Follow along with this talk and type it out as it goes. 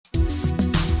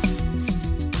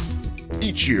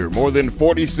Each year, more than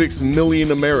 46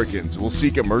 million Americans will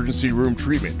seek emergency room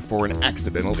treatment for an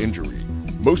accidental injury,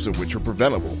 most of which are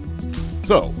preventable.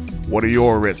 So, what are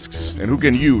your risks, and who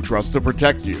can you trust to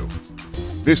protect you?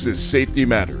 This is Safety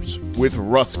Matters with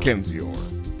Russ Kenzior.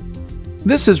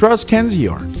 This is Russ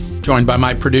Kenzior, joined by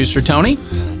my producer, Tony.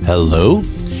 Hello.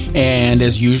 And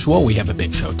as usual, we have a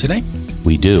big show today.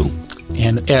 We do.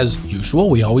 And as usual,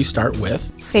 we always start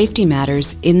with Safety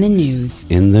Matters in the news.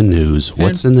 In the news.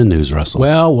 What's in the news, Russell?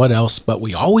 Well, what else? But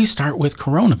we always start with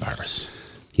coronavirus.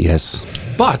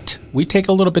 Yes. But we take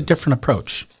a little bit different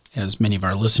approach. As many of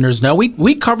our listeners know,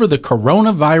 we cover the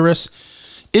coronavirus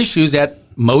issues that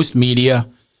most media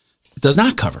does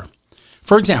not cover.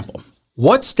 For example,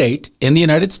 what state in the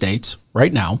United States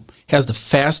right now has the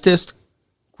fastest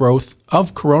growth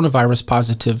of coronavirus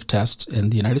positive tests in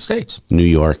the United States? New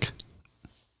York.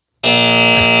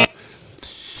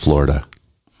 Florida.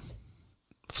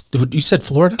 You said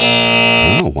Florida?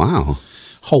 Oh, wow.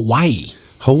 Hawaii.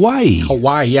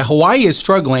 Hawaii. Yeah, Hawaii is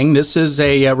struggling. This is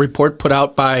a report put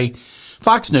out by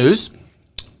Fox News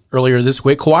earlier this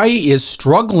week. Hawaii is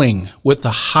struggling with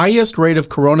the highest rate of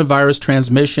coronavirus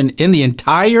transmission in the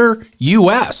entire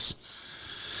U.S.,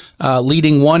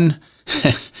 leading one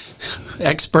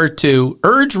expert to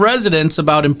urge residents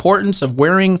about importance of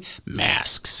wearing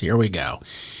masks. Here we go.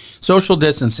 Social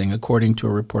distancing, according to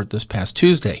a report this past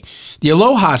Tuesday. The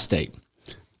Aloha State.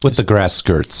 With the grass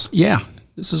skirts. Yeah,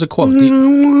 this is a quote.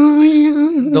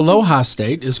 The Aloha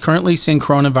State is currently seeing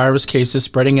coronavirus cases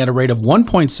spreading at a rate of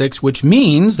 1.6, which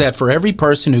means that for every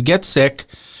person who gets sick,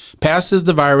 passes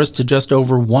the virus to just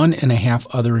over 1.5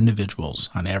 other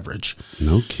individuals on average.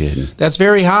 No kidding. That's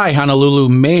very high, Honolulu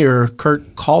Mayor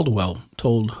Kurt Caldwell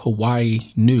told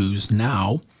Hawaii News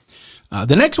Now.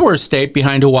 The next worst state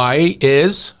behind Hawaii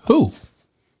is who?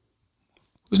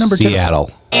 Who's number 2?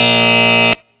 Seattle.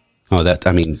 You're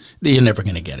never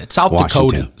going to get it. South Washington.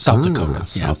 Dakota. South Dakota. Yeah.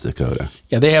 South Dakota.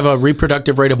 Yeah, they have a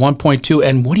reproductive rate of 1.2.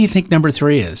 And what do you think number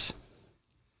 3 is?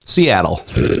 Seattle.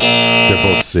 They're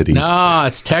both cities. No,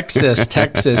 it's Texas.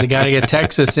 You got to get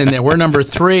Texas in there. We're number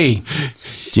 3.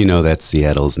 Do you know that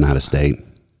Seattle's not a state?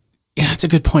 Yeah, that's a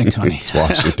good point, Tony. It's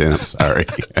Washington. I'm sorry.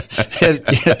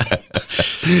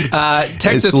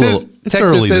 Texas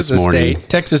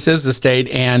is the state,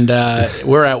 and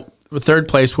we're at third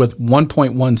place with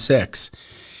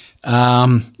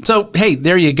 1.16. So, hey,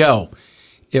 there you go.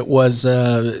 It was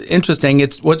interesting.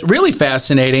 What's really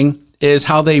fascinating is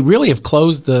how they really have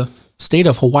closed the state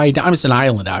of Hawaii down. It's an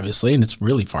island, obviously, and it's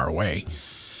really far away.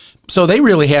 So they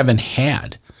really haven't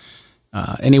had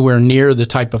anywhere near the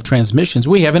type of transmissions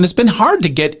we have. And it's been hard to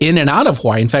get in and out of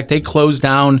Hawaii. In fact, they closed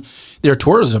down their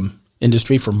tourism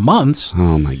industry for months.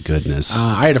 Oh, my goodness.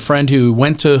 I had a friend who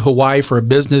went to Hawaii for a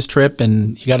business trip,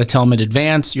 and you got to tell them in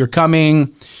advance you're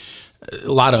coming.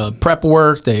 A lot of prep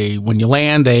work. When you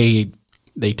land, they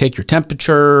take your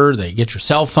temperature. They get your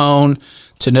cell phone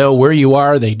to know where you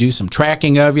are. They do some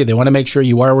tracking of you. They want to make sure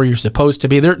you are where you're supposed to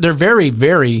be. They're very,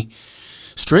 very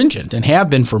stringent and have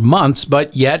been for months,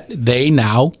 but yet they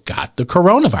now got the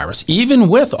coronavirus. Even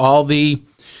with all the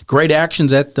great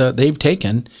actions that they've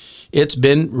taken, it's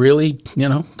been really,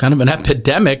 kind of an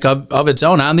epidemic of its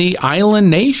own on the island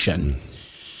nation.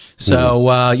 So,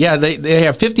 they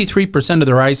have 53% of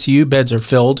their ICU beds are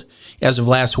filled as of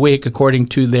last week, according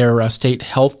to their state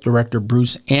health director,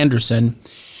 Bruce Anderson,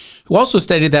 who also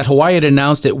stated that Hawaii had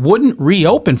announced it wouldn't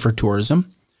reopen for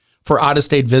tourism for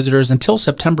out-of-state visitors until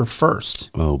September 1st.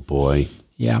 Oh, boy.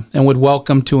 Yeah, and would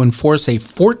welcome to enforce a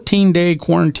 14-day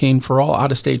quarantine for all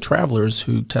out-of-state travelers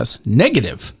who test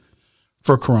negative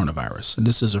for coronavirus. And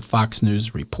this is a Fox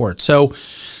News report. So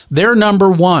they're number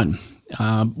 1.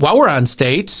 While we're on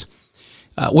states,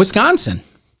 Wisconsin,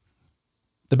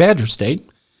 the Badger State,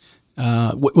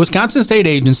 Wisconsin State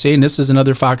Agency, and this is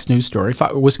another Fox News story,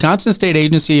 Wisconsin State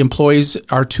Agency employees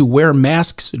are to wear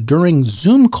masks during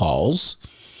Zoom calls,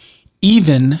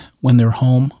 even when they're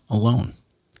home alone.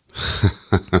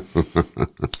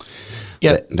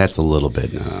 Yeah, that's a little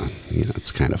bit,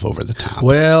 it's kind of over the top.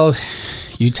 Well,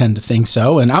 you tend to think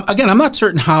so. And I'm not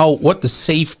certain what the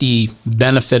safety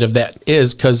benefit of that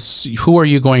is, because who are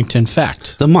you going to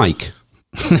infect? The mic.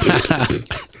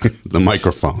 The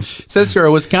microphone. It says here,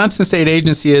 a Wisconsin state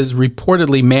agency is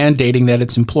reportedly mandating that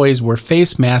its employees wear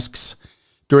face masks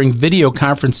during video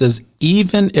conferences,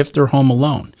 even if they're home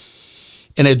alone.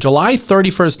 In a July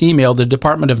 31st email, the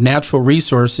Department of Natural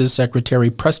Resources Secretary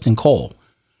Preston Cole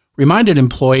reminded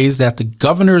employees that the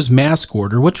governor's mask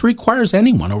order, which requires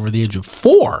anyone over the age of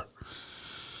 4,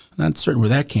 not certain where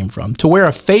that came from, to wear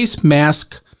a face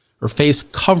mask or face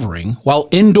covering while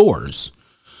indoors,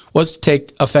 was to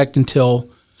take effect until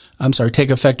take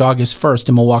effect August 1st,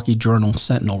 the Milwaukee Journal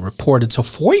Sentinel reported. So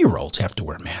 4-year-olds have to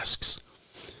wear masks.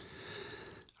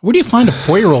 Where do you find a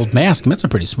 4-year-old mask? That's a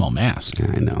pretty small mask.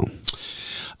 Yeah, I know.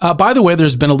 By the way,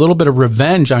 there's been a little bit of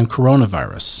revenge on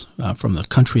coronavirus from the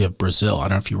country of Brazil. I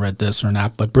don't know if you read this or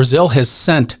not, but Brazil has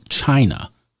sent China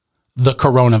the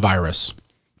coronavirus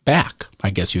back,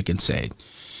 I guess you can say.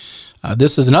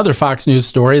 This is another Fox News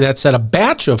story that said a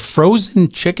batch of frozen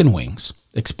chicken wings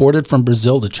exported from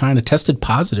Brazil to China tested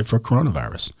positive for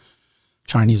coronavirus.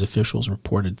 Chinese officials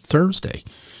reported Thursday.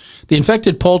 The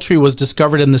infected poultry was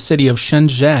discovered in the city of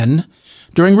Shenzhen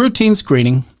during routine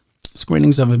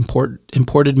screenings of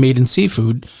imported meat and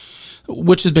seafood,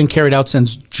 which has been carried out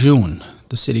since June.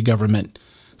 The city government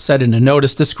said in a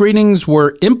notice the screenings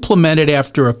were implemented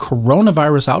after a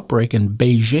coronavirus outbreak in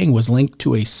Beijing was linked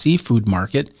to a seafood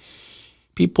market.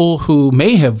 People who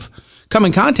may have come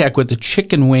in contact with the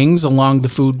chicken wings along the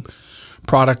food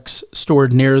products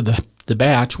stored near the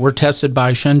batch were tested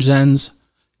by Shenzhen's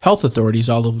health authorities.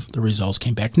 All of the results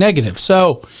came back negative.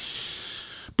 So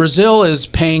Brazil is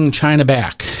paying China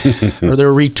back, or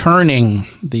they're returning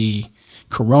the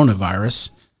coronavirus.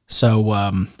 So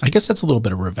I guess that's a little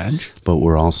bit of revenge. But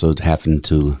we're also having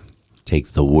to take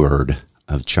the word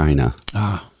of China.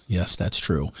 Yes, that's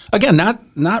true. Again,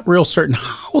 not real certain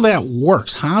how that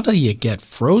works. How do you get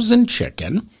frozen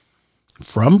chicken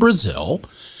from Brazil,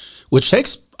 which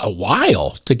takes a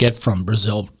while to get from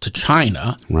Brazil to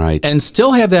China, right, and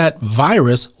still have that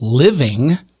virus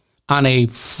living on a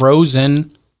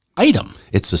frozen item?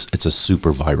 It's a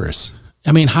super virus.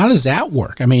 I mean, how does that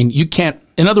work? I mean, you can't,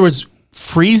 in other words,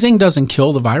 freezing doesn't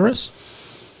kill the virus?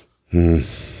 I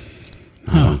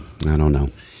don't know.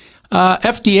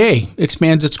 FDA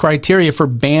expands its criteria for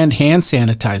banned hand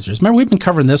sanitizers. Remember, we've been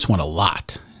covering this one a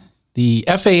lot. The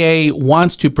FAA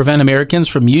wants to prevent Americans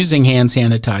from using hand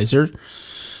sanitizer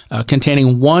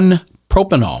containing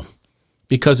 1-propanol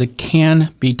because it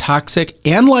can be toxic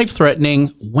and life-threatening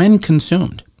when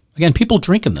consumed. Again, people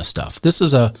drinking this stuff. This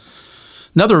is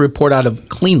another report out of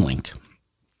CleanLink.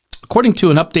 According to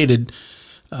an updated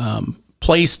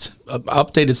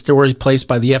story placed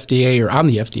by the FDA or on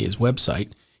the FDA's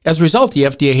website, as a result, the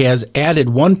FDA has added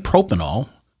 1-propanol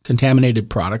contaminated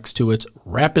products to its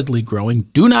rapidly growing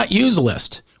do not use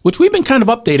list, which we've been kind of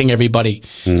updating everybody.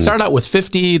 Started out with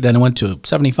 50, then it went to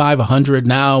 75, 100.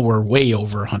 Now we're way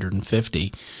over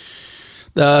 150.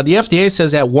 The FDA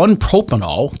says that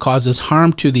 1-propanol causes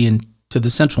harm to the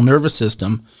central nervous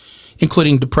system,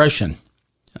 including depression.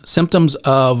 Symptoms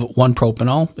of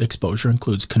 1-propanol exposure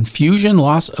includes confusion,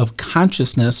 loss of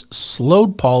consciousness,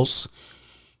 slowed pulse,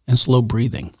 and slow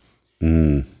breathing.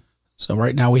 So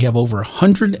right now we have over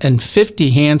 150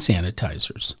 hand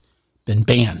sanitizers been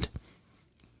banned.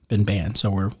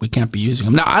 So we can't be using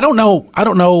them. Now I don't know.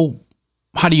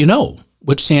 How do you know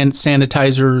which hand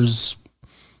sanitizers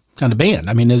kind of banned?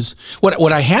 I mean, is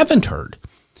what I haven't heard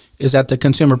is that the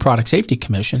Consumer Product Safety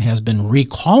Commission has been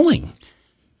recalling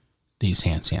these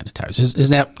hand sanitizers. Is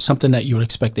that something that you would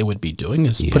expect they would be doing,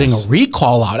 is putting a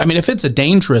recall out? I mean, if it's a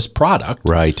dangerous product,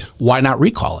 right, why not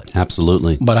recall it?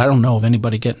 Absolutely. But I don't know of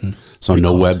anybody getting So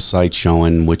recalled. No website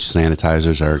showing which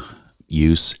sanitizers are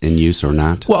in use or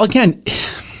not? Well, again,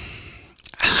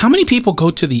 how many people go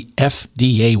to the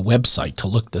FDA website to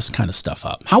look this kind of stuff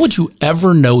up? How would you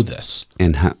ever know this?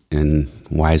 And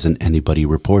why isn't anybody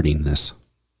reporting this?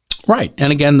 Right.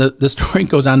 And again, the story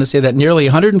goes on to say that nearly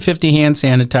 150 hand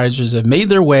sanitizers have made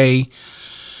their way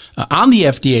on the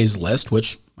FDA's list,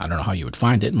 which I don't know how you would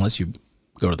find it unless you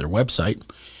go to their website,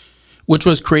 which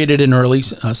was created in early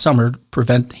summer to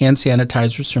prevent hand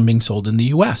sanitizers from being sold in the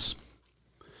U.S.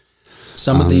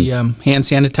 Some of the hand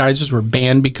sanitizers were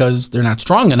banned because they're not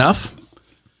strong enough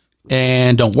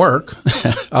and don't work.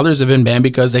 Others have been banned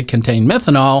because they contain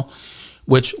methanol,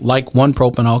 which, like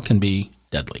 1-propanol, can be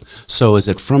deadly. So is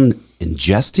it from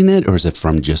ingesting it, or is it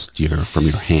from just your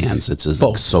hands? It's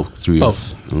both. Soaked through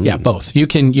both. Yeah, both. You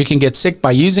can get sick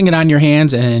by using it on your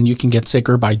hands, and you can get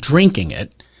sicker by drinking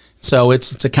it. So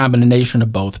it's a combination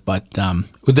of both. But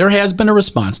there has been a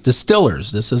response.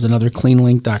 Distillers. This is another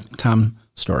CleanLink.com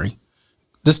story.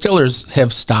 Distillers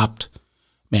have stopped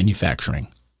manufacturing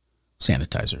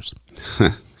sanitizers.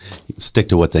 Stick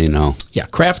to what they know. Yeah,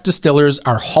 craft distillers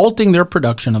are halting their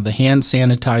production of the hand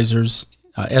sanitizers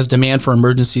as demand for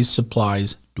emergency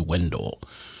supplies dwindle.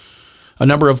 A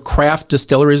number of craft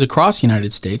distilleries across the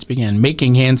United States began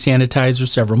making hand sanitizers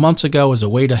several months ago as a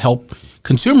way to help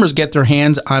consumers get their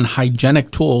hands on hygienic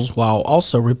tools while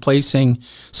also replacing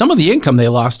some of the income they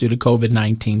lost due to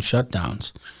COVID-19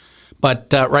 shutdowns.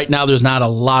 But right now there's not a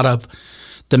lot of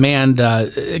demand.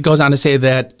 It goes on to say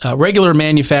that regular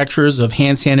manufacturers of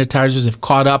hand sanitizers have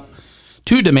caught up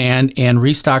to demand and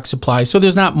restock supply. So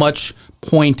there's not much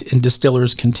point in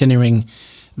distillers continuing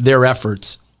their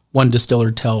efforts. One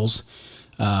distiller tells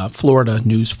Florida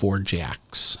News 4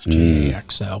 JAX.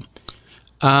 So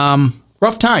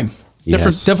rough time,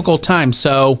 difficult time.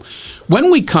 So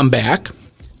when we come back,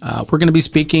 we're going to be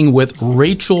speaking with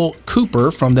Rachel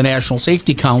Cooper from the National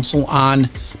Safety Council on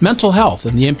mental health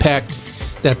and the impact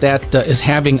that is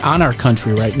having on our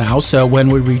country right now. So when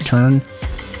we return,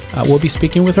 we'll be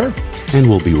speaking with her. And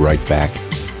we'll be right back.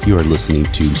 You are listening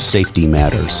to Safety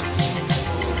Matters.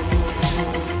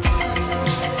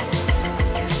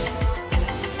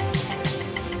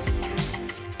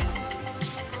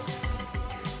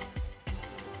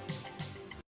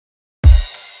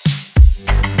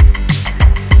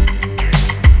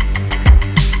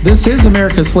 This is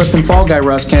America's Slip and Fall Guy,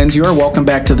 Russ Kenz. You are welcome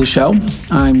back to the show.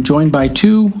 I'm joined by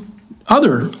two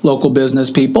other local business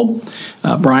people,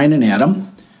 Brian and Adam,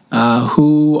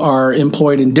 who are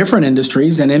employed in different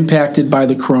industries and impacted by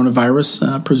the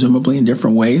coronavirus, presumably in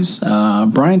different ways.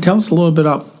 Brian, tell us a little bit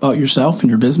about yourself and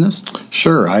your business.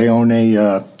 Sure. I own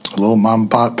a little mom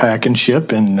and pop pack and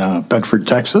ship in Bedford,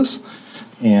 Texas.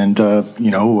 And,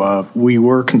 we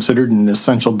were considered an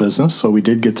essential business, so we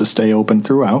did get to stay open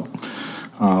throughout.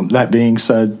 That being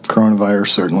said, coronavirus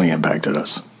certainly impacted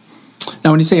us.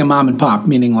 Now, when you say a mom and pop,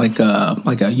 meaning like a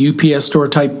UPS store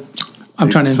type, I'm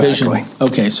trying to envision.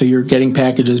 Okay, so you're getting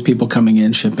packages, people coming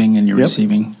in, shipping, and you're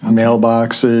receiving. Okay.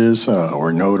 Mailboxes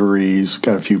or notaries.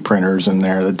 Got a few printers in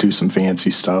there that do some fancy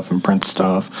stuff and print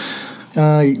stuff.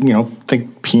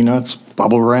 Think peanuts,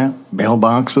 bubble wrap,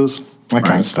 mailboxes, that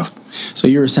kind of stuff. So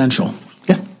you're essential.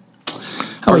 Yeah.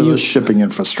 How about you? Shipping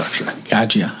infrastructure.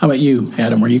 Gotcha. How about you,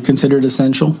 Adam? Were you considered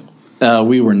essential?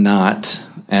 We were not,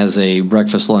 as a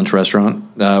breakfast lunch restaurant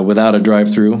without a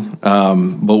drive-through,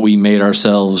 but we made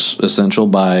ourselves essential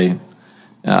by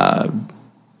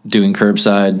doing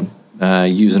curbside,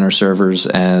 using our servers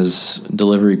as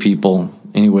delivery people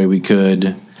any way we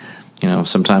could.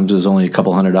 Sometimes it was only a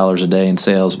couple $100 a day in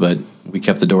sales, but we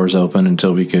kept the doors open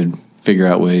until we could figure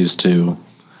out ways to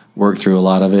work through a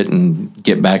lot of it and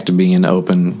get back to being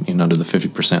open, to the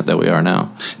 50% that we are now.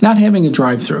 Not having a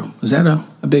drive-through, was that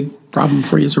a big problem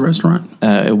for you as a restaurant?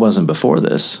 It wasn't before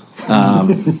this.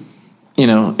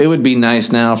 It would be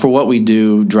nice now. For what we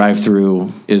do,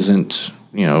 drive-through isn't,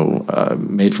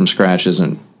 made from scratch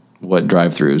isn't what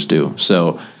drive-throughs do.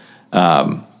 So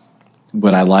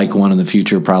would I like one in the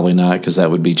future? Probably not, because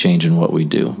that would be changing what we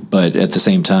do. But at the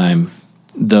same time,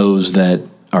 those that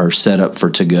are set up for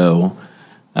to-go,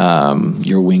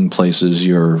 your wing places,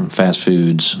 your fast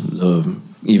foods,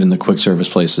 even the quick service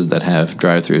places that have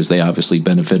drive-thrus, they obviously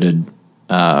benefited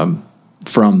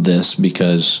from this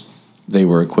because they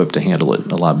were equipped to handle it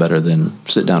a lot better than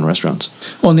sit-down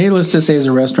restaurants. Well, needless to say, as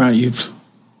a restaurant, you've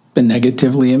been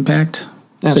negatively impacted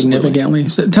significantly.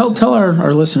 So tell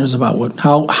our listeners about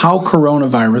how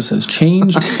coronavirus has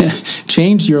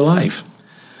changed your life.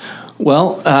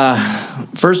 Well,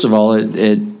 first of all,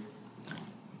 it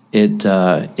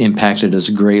impacted us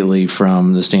greatly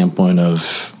from the standpoint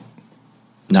of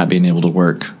not being able to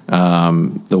work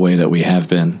the way that we have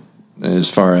been, as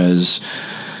far as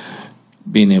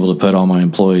being able to put all my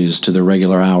employees to their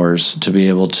regular hours, to be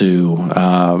able to,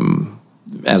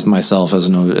 as myself as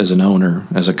an owner,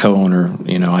 as a co-owner,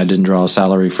 I didn't draw a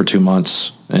salary for 2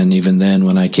 months, and even then,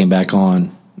 when I came back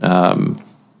on,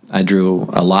 I drew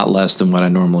a lot less than what I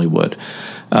normally would.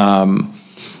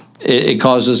 It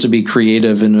caused us to be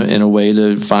creative in a way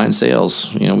to find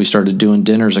sales. We started doing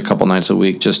dinners a couple nights a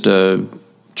week just to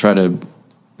try to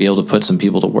be able to put some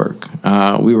people to work.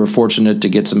 We were fortunate to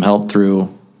get some help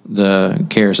through the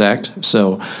CARES Act,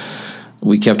 so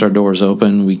we kept our doors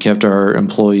open. We kept our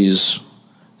employees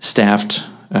staffed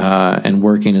and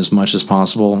working as much as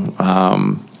possible.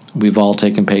 We've all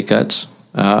taken pay cuts,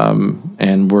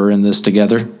 and we're in this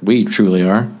together. We truly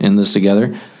are in this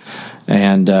together.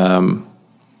 And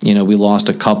we lost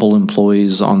a couple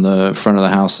employees on the front of the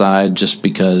house side just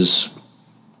because,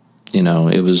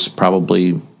 it was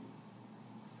probably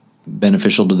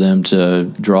beneficial to them to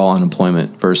draw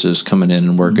unemployment versus coming in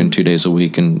and working 2 days a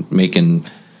week and making,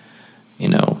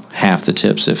 half the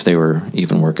tips if they were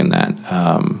even working that.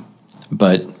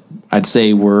 But I'd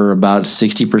say we're about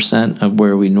 60% of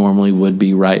where we normally would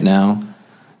be right now.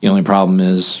 The only problem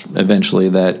is eventually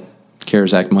that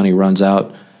CARES Act money runs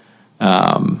out.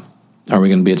 Are we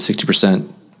going to be at 60%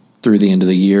 through the end of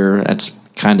the year? That's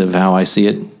kind of how I see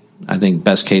it. I think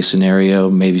best case scenario,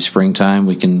 maybe springtime,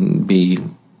 we can be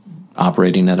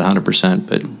operating at 100%,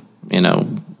 but,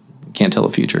 can't tell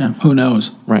the future. Yeah, who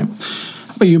knows? Right.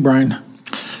 How about you, Brian?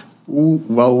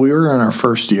 Well, we were in our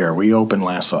first year. We opened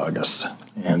last August.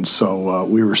 And so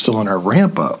we were still in our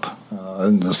ramp up,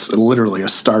 and this literally a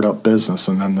startup business,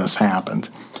 and then this happened.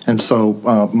 And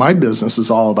so my business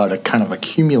is all about a kind of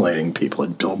accumulating people.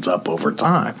 It builds up over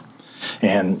time.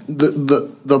 And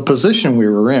the position we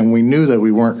were in, we knew that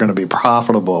we weren't going to be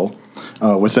profitable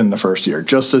within the first year.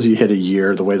 Just as you hit a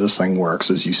year, the way this thing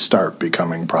works is you start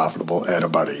becoming profitable at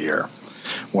about a year.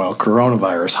 Well,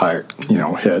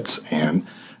 coronavirus hits, and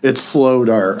it slowed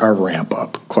our ramp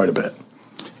up quite a bit.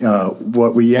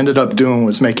 What we ended up doing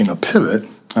was making a pivot,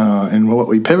 and what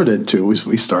we pivoted to was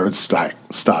we started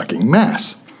stocking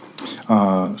mass.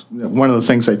 One of the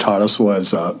things they taught us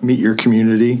was meet your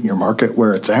community, your market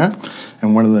where it's at,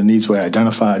 and one of the needs we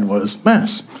identified was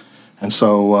mass. And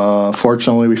so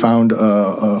fortunately we found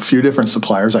a few different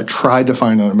suppliers. I tried to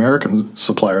find an American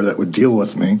supplier that would deal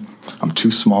with me. I'm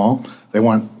too small. They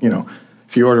want,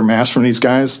 if you order mass from these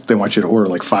guys, they want you to order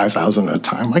like 5,000 at a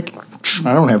time. Like,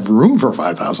 I don't have room for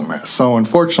 5,000 mass. So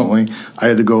unfortunately, I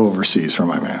had to go overseas for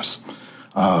my mass.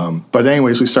 But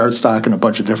anyways, we started stocking a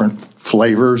bunch of different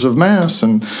flavors of mass,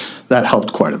 and that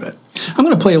helped quite a bit. I'm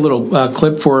going to play a little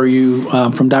clip for you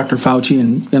from Dr. Fauci,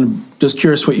 and I'm just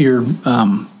curious what your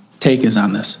take is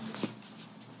on this.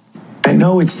 I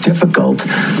know it's difficult,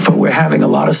 but we're having a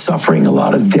lot of suffering, a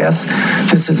lot of death.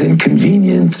 This is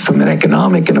inconvenient from an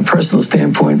economic and a personal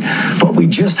standpoint, but we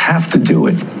just have to do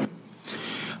it.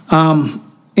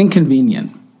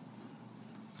 Inconvenient.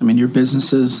 I mean, your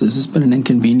businesses, has this been an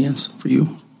inconvenience for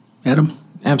you, Adam?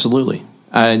 Absolutely.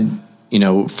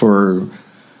 For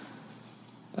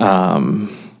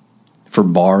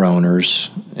bar owners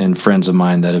and friends of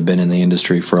mine that have been in the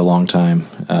industry for a long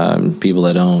time, people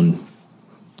that own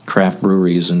craft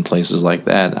breweries and places like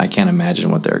that, I can't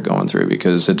imagine what they're going through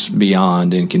because it's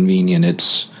beyond inconvenient.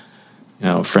 It's,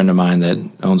 a friend of mine that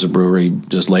owns a brewery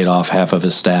just laid off half of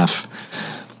his staff,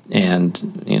 and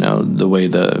the way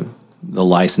the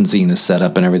licensing is set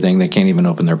up and everything, they can't even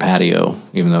open their patio,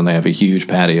 even though they have a huge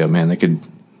patio. Man, they could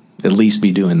at least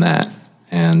be doing that,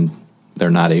 and they're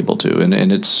not able to, and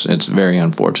it's very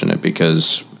unfortunate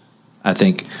because I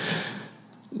think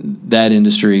that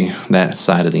industry, that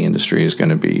side of the industry, is going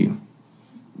to be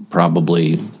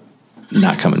probably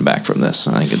not coming back from this.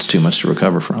 I think it's too much to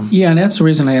recover from. Yeah, and that's the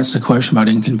reason I asked the question about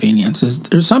inconvenience. Is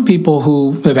there's some people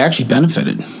who have actually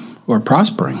benefited or are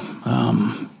prospering.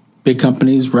 Big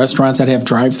companies, restaurants that have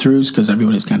drive-thrus because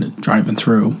everybody's kind of driving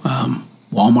through.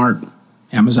 Walmart,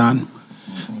 Amazon,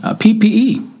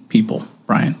 PPE people,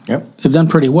 Brian, Yep. have done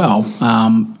pretty well.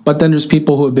 But then there's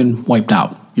people who have been wiped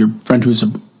out. Your friend who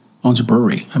owns a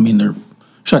brewery. I mean, they're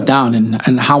shut down,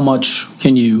 and how much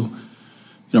can you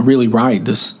really ride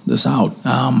this out?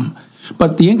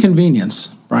 But the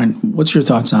inconvenience, Brian, what's your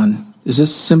thoughts on? Is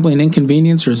this simply an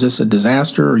inconvenience, or is this a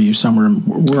disaster? Or are you somewhere?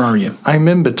 Where are you? I'm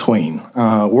in between.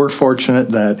 We're fortunate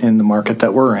that in the market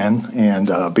that we're in,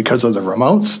 and because of the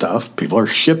remote stuff, people are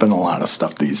shipping a lot of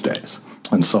stuff these days,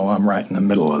 and so I'm right in the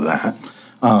middle of that.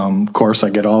 Of course, I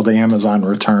get all the Amazon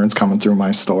returns coming through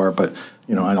my store, but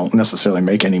I don't necessarily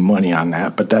make any money on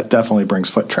that. But that definitely brings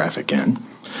foot traffic in.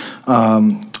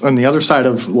 On the other side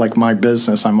of my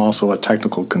business, I'm also a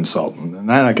technical consultant, and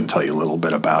that I can tell you a little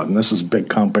bit about. And this is a big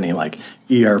company like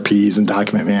ERPs and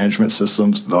document management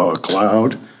systems, the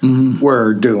cloud. Mm-hmm.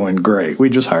 We're doing great. We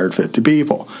just hired 50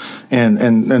 people, and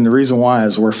the reason why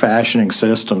is we're fashioning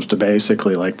systems to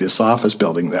basically like this office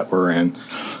building that we're in,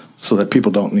 so that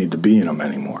people don't need to be in them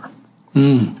anymore.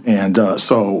 And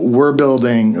so we're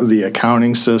building the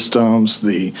accounting systems,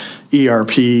 the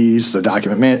ERPs, the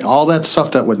document management, all that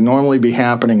stuff that would normally be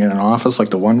happening in an office like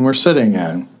the one we're sitting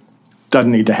in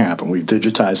doesn't need to happen. We've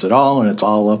digitized it all, and it's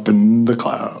all up in the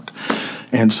cloud.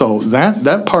 And so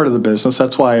that part of the business,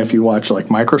 that's why if you watch like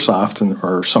Microsoft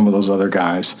or some of those other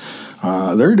guys,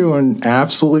 they're doing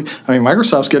absolutely. I mean,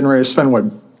 Microsoft's getting ready to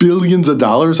spend billions of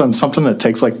dollars on something that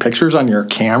takes pictures on your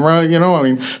camera. I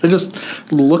mean, they're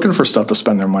just looking for stuff to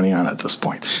spend their money on at this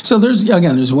point. So there's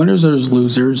winners, there's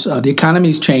losers. The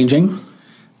economy's changing.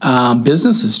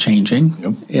 Business is changing.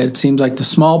 Yep. It seems like the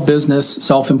small business,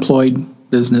 self-employed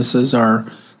businesses are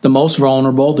the most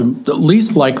vulnerable. They're the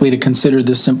least likely to consider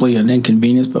this simply an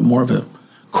inconvenience, but more of a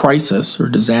crisis or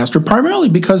disaster, primarily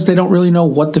because they don't really know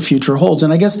what the future holds.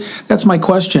 And I guess that's my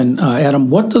question, Adam.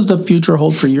 What does the future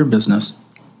hold for your business?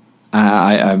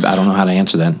 I don't know how to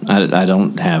answer that. I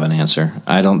don't have an answer.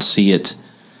 I don't see it.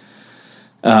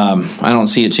 I don't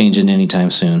see it changing anytime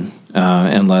soon,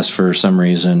 unless for some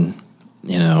reason,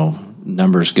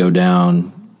 numbers go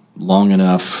down long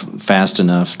enough, fast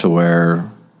enough to where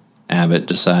Abbott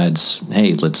decides,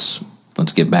 hey, let's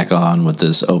get back on with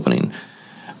this opening.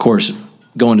 Of course,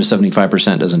 going to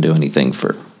 75% doesn't do anything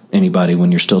for anybody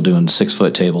when you're still doing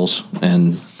 6-foot tables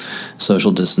and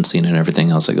social distancing and everything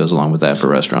else that goes along with that for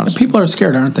restaurants. People are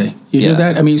scared, aren't they? You hear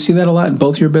that? I mean, you see that a lot in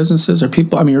both your businesses. Are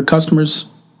people? I mean, your customers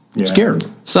scared?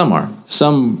 Some are.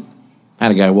 Some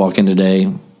had a guy walk in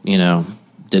today,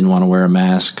 didn't want to wear a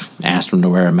mask, asked him to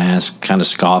wear a mask, kind of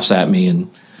scoffs at me. And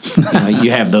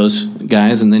you have those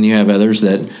guys, and then you have others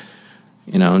that,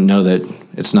 know that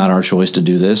it's not our choice to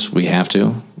do this. We have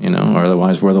to, or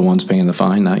otherwise we're the ones paying the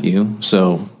fine, not you.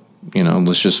 So,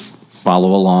 let's just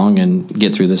follow along and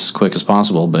get through this as quick as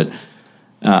possible. But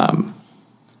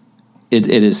it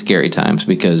is scary times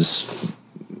because,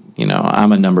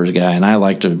 I'm a numbers guy and I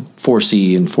like to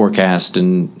foresee and forecast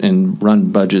and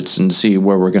run budgets and see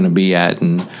where we're going to be at.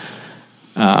 And,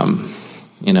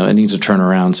 it needs to turn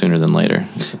around sooner than later.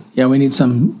 Yeah, we need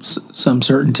some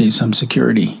certainty, some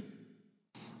security.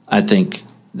 I think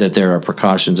that there are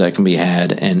precautions that can be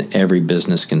had and every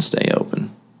business can stay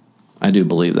open. I do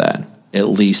believe that, at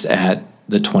least at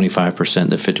the 25%,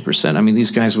 the 50%. I mean,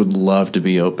 these guys would love to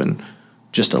be open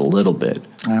just a little bit,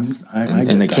 and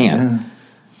they can't.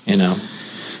 Well,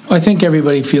 I think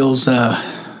everybody feels a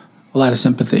lot of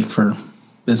sympathy for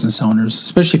business owners,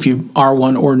 especially if you are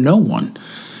one or know one.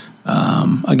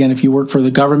 Again, if you work for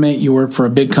the government, you work for a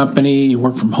big company, you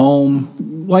work from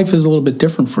home, life is a little bit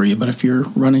different for you. But if you're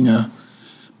running a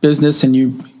business and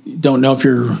you don't know if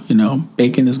your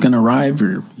bacon is going to arrive,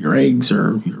 or your eggs,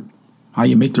 or how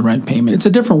you make the rent payment, it's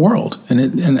a different world.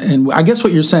 And I guess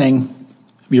what you're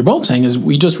both saying is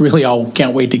we just really all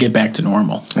can't wait to get back to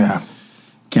normal. Yeah.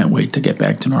 Can't wait to get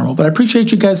back to normal. But I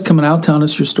appreciate you guys coming out, telling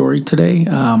us your story today.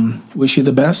 Wish you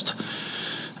the best.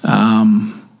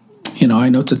 I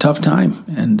know it's a tough time,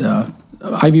 and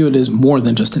I view it as more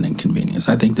than just an inconvenience.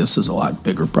 I think this is a lot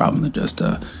bigger problem than just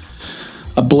a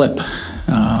blip,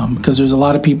 because there's a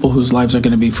lot of people whose lives are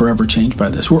going to be forever changed by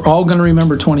this. We're all going to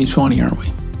remember 2020, aren't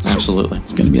we? Absolutely.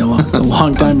 It's going to be a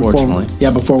long time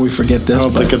before we forget this. I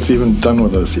don't think it's even done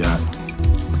with us yet.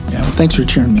 Yeah, well, thanks for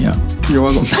cheering me up. You're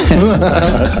welcome.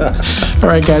 All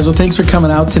right, guys. Well, thanks for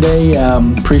coming out today.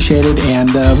 Appreciate it,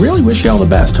 and really wish you all the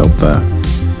best. Hope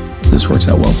this works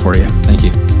out well for you. Thank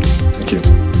you. Thank you.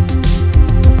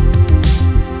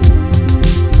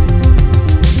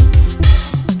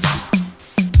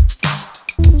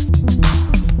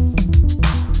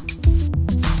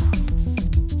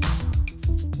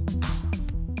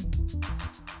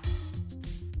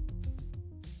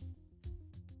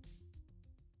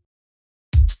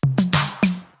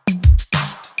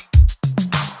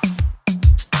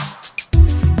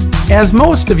 As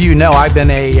most of you know, I've been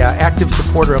an active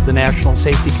supporter of the National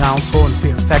Safety Council, and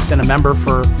in fact been a member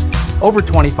for over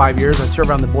 25 years. I serve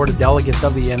on the board of delegates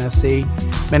of the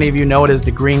NSC. Many of you know it as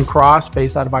the Green Cross,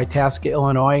 based out of Itasca,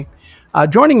 Illinois.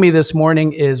 Joining me this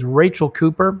morning is Rachel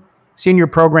Cooper, Senior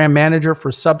Program Manager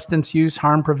for Substance Use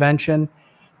Harm Prevention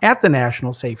at the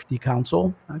National Safety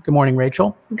Council. Good morning,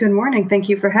 Rachel. Good morning. Thank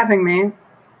you for having me.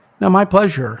 No, my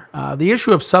pleasure. The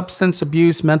issue of substance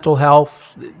abuse, mental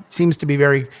health, seems to be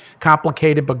very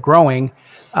complicated but growing.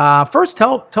 First,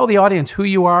 tell the audience who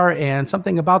you are and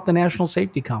something about the National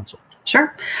Safety Council.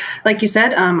 Sure. Like you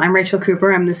said, I'm Rachel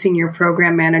Cooper. I'm the Senior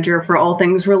Program Manager for all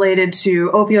things related to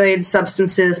opioids,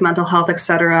 substances, mental health,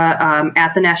 etc.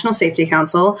 At the National Safety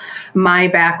Council. My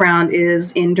background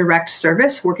is in direct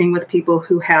service, working with people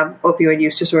who have opioid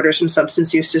use disorders and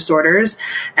substance use disorders.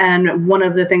 And one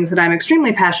of the things that I'm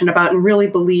extremely passionate about and really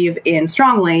believe in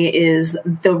strongly is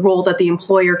the role that the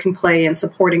employer can play in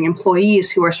supporting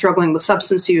employees who are struggling with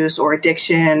substance use or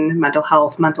addiction, mental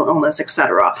health, mental illness,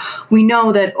 etc. We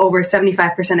know that over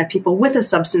 75% of people with a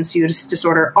substance use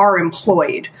disorder are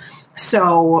employed.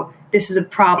 So this is a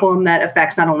problem that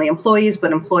affects not only employees,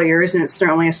 but employers. And it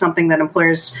certainly is something that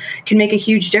employers can make a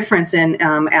huge difference in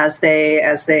as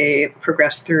they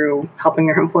progress through helping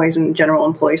their employees and general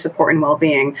employee support and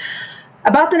well-being.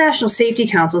 About the National Safety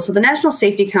Council. So the National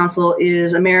Safety Council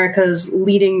is America's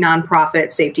leading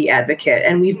nonprofit safety advocate,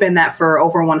 and we've been that for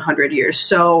over 100 years.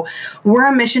 So we're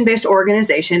a mission-based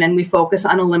organization, and we focus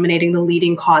on eliminating the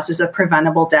leading causes of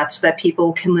preventable death so that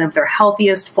people can live their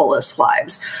healthiest, fullest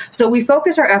lives. So we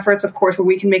focus our efforts, of course, where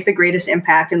we can make the greatest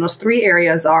impact, and those three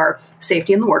areas are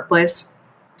safety in the workplace,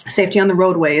 safety on the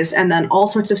roadways, and then all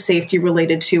sorts of safety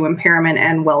related to impairment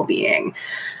and well-being.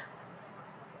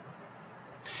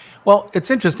 Well, it's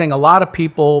interesting. A lot of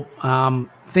people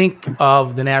think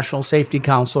of the National Safety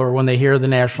Council, or when they hear the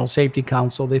National Safety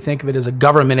Council, they think of it as a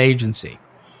government agency,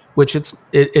 which it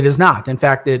is not. In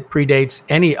fact, it predates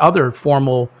any other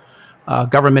formal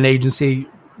government agency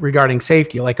regarding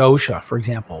safety, like OSHA, for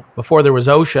example. Before there was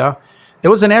OSHA, there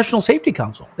was a National Safety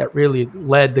Council that really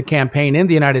led the campaign in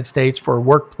the United States for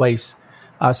workplace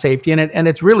safety, and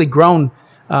it's really grown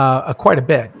quite a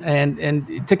bit.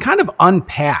 And to kind of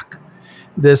unpack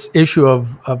this issue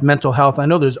of mental health, I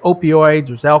know there's opioids,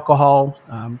 there's alcohol,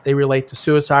 they relate to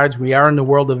suicides. We are in the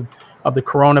world of the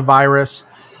coronavirus.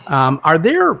 Are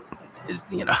there,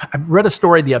 I read a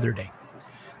story the other day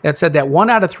that said that 1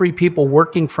 out of 3 people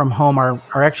working from home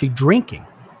are actually drinking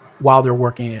while they're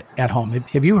working at home.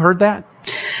 Have you heard that?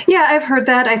 Yeah, I've heard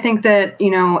that. I think that,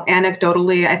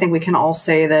 anecdotally, I think we can all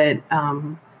say that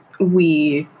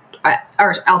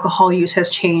our alcohol use has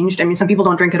changed. I mean, some people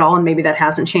don't drink at all, and maybe that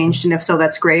hasn't changed. And if so,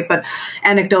 that's great. But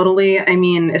anecdotally, I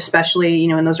mean, especially,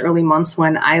 in those early months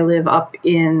when I live up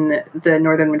in the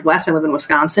northern Midwest, I live in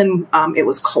Wisconsin, it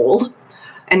was cold.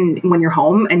 And when you're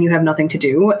home and you have nothing to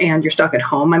do and you're stuck at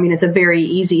home, I mean, it's a very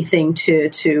easy thing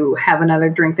to have another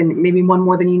drink than maybe one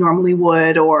more than you normally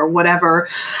would or whatever.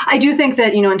 I do think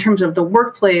that, in terms of the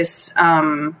workplace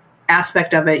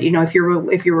aspect of it, if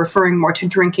you're referring more to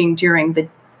drinking during the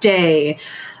day,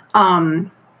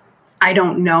 I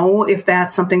don't know if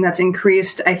that's something that's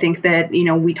increased. I think that,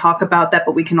 we talk about that,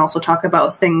 but we can also talk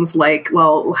about things like,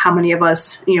 well, how many of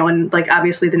us, and like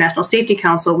obviously the National Safety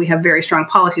Council, we have very strong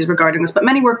policies regarding this, but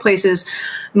many workplaces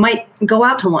might go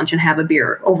out to lunch and have a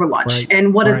beer over lunch. Right.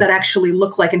 And what does that actually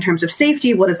look like in terms of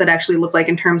safety? What does that actually look like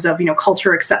in terms of,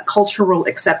 cultural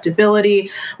acceptability?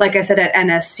 Like I said, at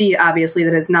NSC, obviously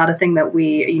that is not a thing that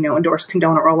we, endorse,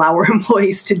 condone, or allow our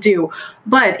employees to do.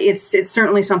 But it's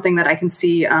certainly something that I can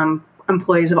see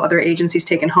employees of other agencies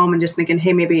taking home and just thinking,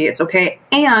 hey, maybe it's okay.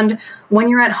 And when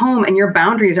you're at home and your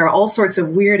boundaries are all sorts of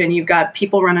weird and you've got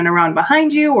people running around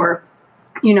behind you, or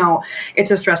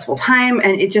it's a stressful time,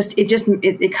 and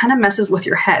it kind of messes with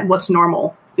your head, what's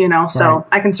normal, so right.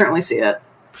 I can certainly see it.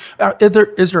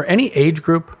 Is there any age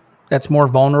group that's more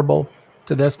vulnerable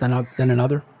to this than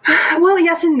another? Well,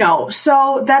 yes and no.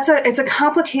 So it's a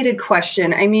complicated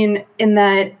question. I mean, in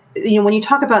that, when you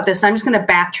talk about this, and I'm just going to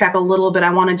backtrack a little bit.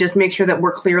 I want to just make sure that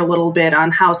we're clear a little bit on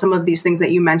how some of these things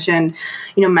that you mentioned,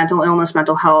 mental illness,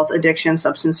 mental health, addiction,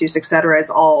 substance use, et cetera, is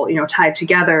all, tied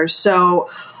together. So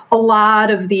a lot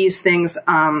of these things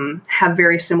have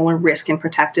very similar risk and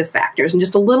protective factors, and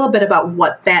just a little bit about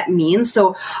what that means.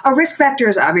 So a risk factor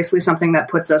is obviously something that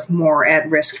puts us more at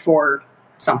risk for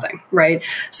something, right?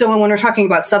 So when we're talking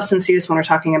about substance use, when we're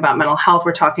talking about mental health,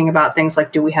 we're talking about things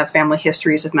like, do we have family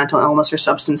histories of mental illness or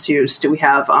substance use? Do we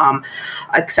have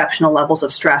exceptional levels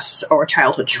of stress or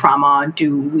childhood trauma?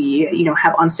 Do we,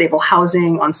 have unstable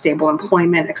housing, unstable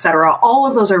employment, et cetera? All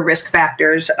of those are risk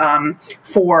factors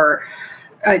for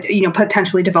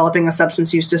potentially developing a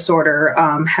substance use disorder,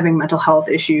 having mental health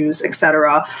issues, et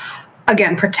cetera.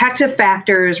 Again, protective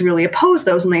factors really oppose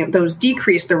those, and those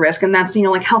decrease the risk. And that's,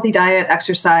 like healthy diet,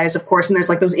 exercise, of course. And there's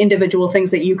like those individual things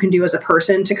that you can do as a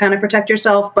person to kind of protect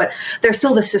yourself. But there's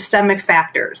still the systemic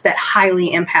factors that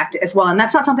highly impact it as well. And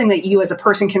that's not something that you as a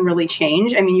person can really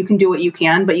change. I mean, you can do what you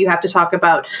can, but you have to talk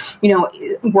about,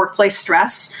 workplace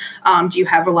stress. Do you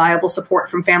have reliable support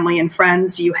from family and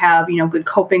friends? Do you have, good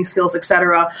coping skills, et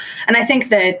cetera? And I think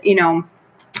that,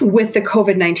 with the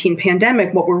COVID-19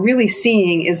 pandemic, what we're really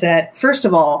seeing is that, first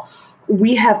of all,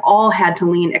 we have all had to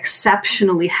lean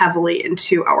exceptionally heavily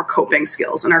into our coping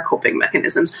skills and our coping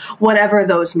mechanisms, whatever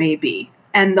those may be.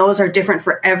 And those are different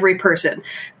for every person.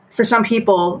 For some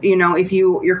people, if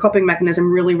your coping mechanism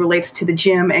really relates to the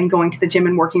gym and going to the gym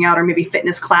and working out, or maybe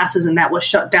fitness classes, and that was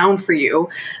shut down for you,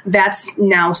 that's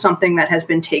now something that has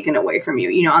been taken away from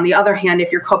you. On the other hand,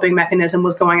 if your coping mechanism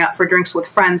was going out for drinks with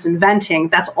friends and venting,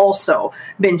 that's also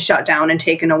been shut down and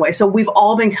taken away. So we've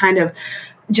all been kind of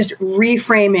just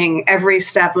reframing every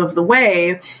step of the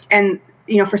way. And,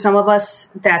 for some of us,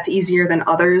 that's easier than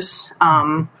others.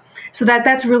 So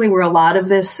that's really where a lot of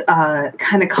this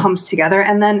kind of comes together.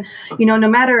 And then, no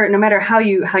matter how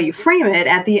you frame it,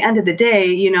 at the end of the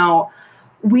day,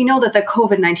 we know that the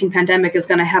COVID-19 pandemic is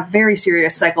going to have very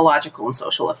serious psychological and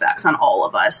social effects on all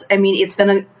of us. I mean, it's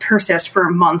going to persist for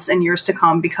months and years to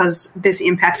come because this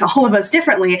impacts all of us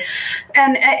differently.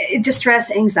 And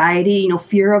distress, anxiety,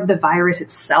 fear of the virus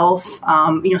itself.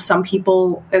 Some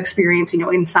people experience,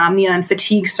 insomnia, and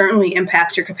fatigue certainly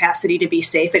impacts your capacity to be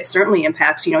safe. It certainly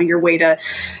impacts, your way to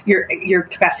your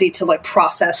capacity to like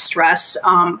process stress.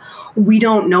 We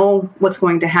don't know what's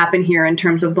going to happen here in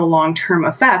terms of the long-term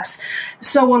effects.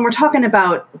 So when we're talking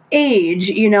about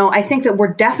age, I think that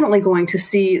we're definitely going to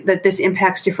see that this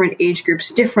impacts different age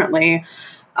groups differently.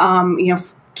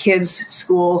 Kids,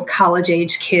 school,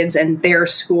 college-age kids and their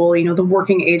school, the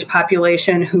working age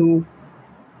population who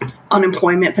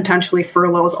unemployment, potentially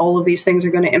furloughs, all of these things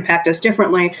are going to impact us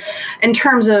differently. In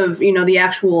terms of, the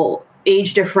actual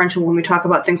age differential, when we talk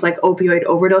about things like opioid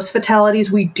overdose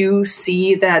fatalities, we do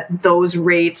see that those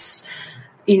rates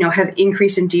have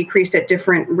increased and decreased at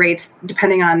different rates,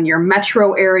 depending on your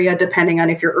metro area, depending on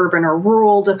if you're urban or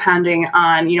rural, depending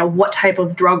on, what type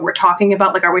of drug we're talking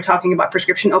about. Like, are we talking about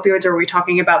prescription opioids, or are we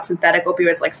talking about synthetic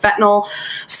opioids like fentanyl?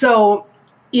 So,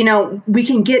 we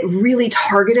can get really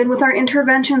targeted with our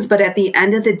interventions, but at the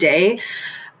end of the day,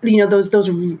 we're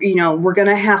going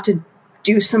to have to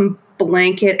do some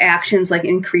blanket actions like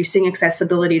increasing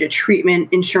accessibility to treatment,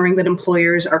 ensuring that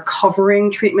employers are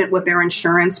covering treatment with their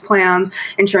insurance plans,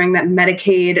 ensuring that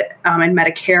Medicaid and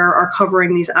Medicare are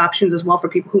covering these options as well for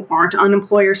people who aren't on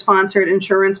employer-sponsored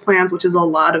insurance plans, which is a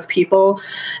lot of people,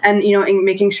 and in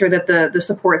making sure that the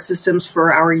support systems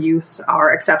for our youth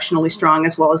are exceptionally strong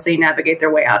as well as they navigate their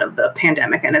way out of the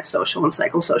pandemic and its social and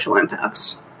psychosocial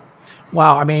impacts.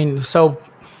 Wow, I mean, so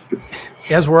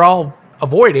as we're all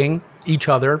avoiding each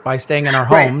other by staying in our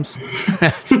homes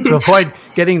to avoid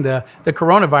getting the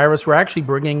coronavirus, we're actually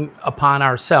bringing upon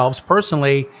ourselves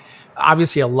personally,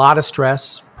 obviously, a lot of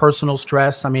stress, personal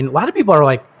stress. I mean, a lot of people are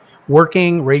like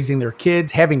working, raising their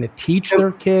kids, having to teach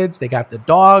their kids. They got the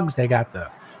dogs, they got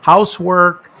the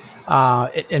housework.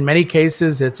 In many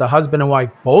cases, it's a husband and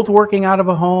wife both working out of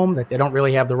a home, that they don't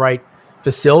really have the right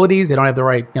facilities. They don't have the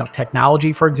right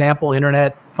technology, for example,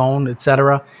 internet, phone,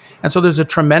 etc. And so there's a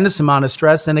tremendous amount of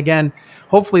stress. And again,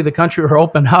 hopefully the country will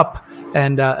open up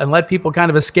and let people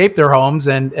kind of escape their homes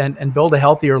and build a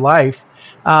healthier life.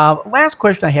 Last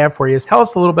question I have for you is, tell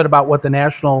us a little bit about what the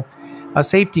National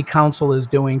Safety Council is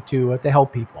doing to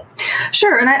help people.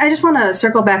 Sure. And I just want to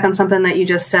circle back on something that you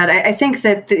just said. I think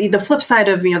that the flip side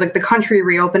of, the country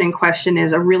reopening question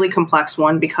is a really complex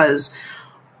one, because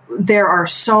there are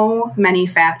so many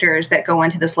factors that go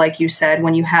into this. Like you said,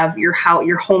 when you have your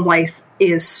home life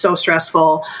is so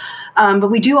stressful. But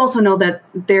we do also know that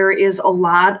there is a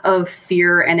lot of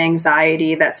fear and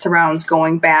anxiety that surrounds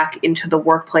going back into the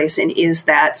workplace, and is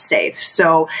that safe?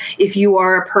 So if you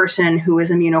are a person who is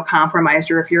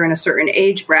immunocompromised, or if you're in a certain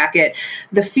age bracket,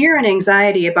 the fear and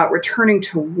anxiety about returning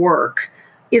to work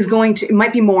it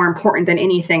might be more important than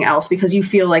anything else, because you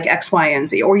feel like X, Y, and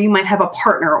Z, or you might have a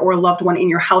partner or a loved one in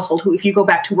your household who, if you go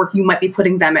back to work, you might be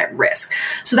putting them at risk.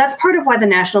 So that's part of why the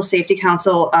National Safety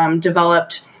Council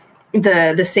developed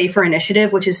the SAFER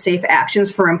initiative, which is Safe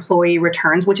Actions for Employee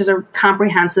Returns, which is a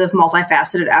comprehensive,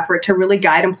 multifaceted effort to really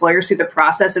guide employers through the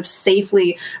process of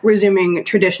safely resuming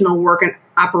traditional work and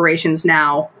operations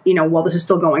now, while this is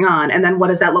still going on. And then what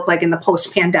does that look like in the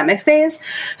post-pandemic phase?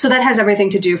 So that has everything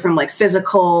to do from like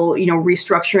physical,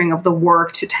 restructuring of the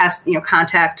work, to test,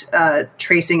 contact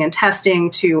tracing and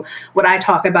testing, to what I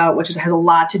talk about, which has a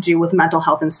lot to do with mental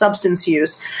health and substance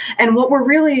use. And what we're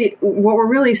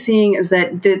really seeing is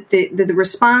that the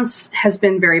response has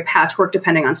been very patchwork,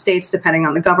 depending on states, depending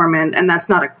on the government, and that's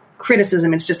not a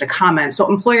criticism, it's just a comment. So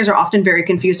employers are often very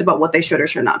confused about what they should or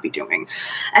should not be doing.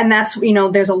 And that's,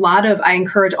 there's a lot of, I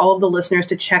encourage all of the listeners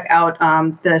to check out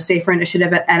the SAFER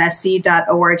initiative at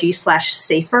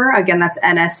nsc.org/safer. Again, that's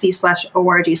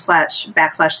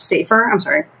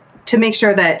nsc.org/safer, to make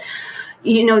sure that,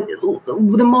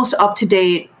 the most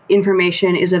up-to-date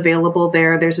information is available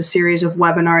there. There's a series of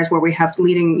webinars where we have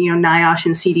leading, NIOSH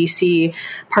and CDC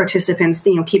participants,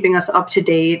 keeping us up to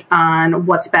date on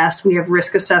what's best. We have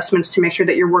risk assessments to make sure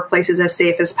that your workplace is as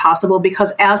safe as possible,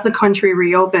 because as the country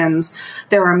reopens,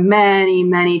 there are many,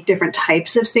 many different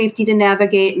types of safety to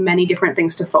navigate, many different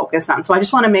things to focus on. So I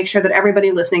just want to make sure that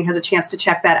everybody listening has a chance to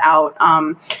check that out.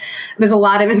 There's a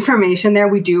lot of information there.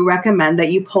 We do recommend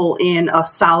that you pull in a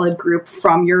solid group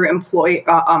from your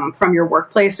from your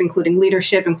workplace, including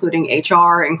leadership, including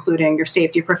HR, including your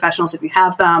safety professionals if you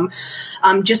have them,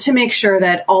 just to make sure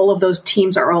that all of those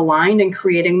teams are aligned and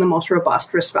creating the most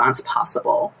robust response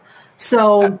possible.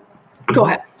 So go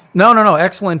ahead. No.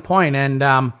 Excellent point. And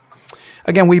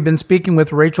again, we've been speaking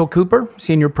with Rachel Cooper,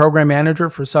 Senior Program Manager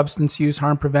for Substance Use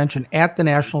Harm Prevention at the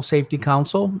National Safety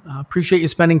Council. Appreciate you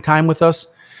spending time with us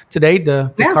today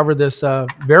to cover this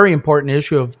very important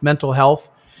issue of mental health,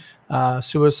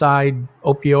 suicide,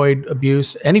 opioid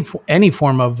abuse, any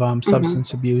form of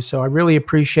substance abuse. So I really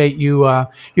appreciate you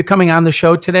coming on the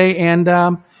show today, and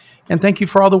thank you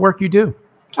for all the work you do.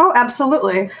 Oh,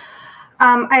 absolutely.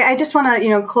 I just want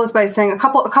to close by saying a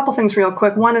couple things real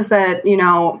quick. One is that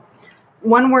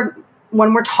when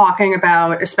we're talking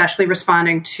about, especially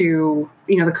responding to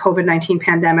the COVID-19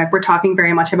 pandemic, we're talking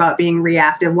very much about being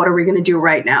reactive. What are we going to do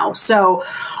right now? So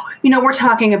we're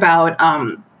talking about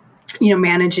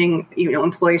managing,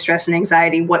 employee stress and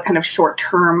anxiety. What kind of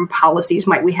short-term policies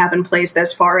might we have in place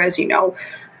as far as,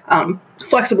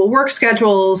 flexible work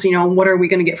schedules? What are we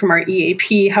going to get from our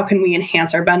EAP? How can we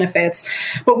enhance our benefits?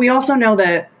 But we also know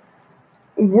that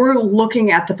we're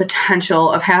looking at the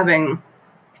potential of having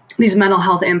these mental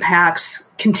health impacts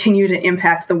continue to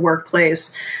impact the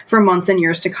workplace for months and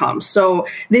years to come. So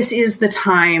this is the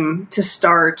time to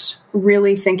start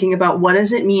really thinking about, what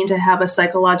does it mean to have a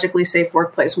psychologically safe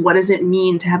workplace? What does it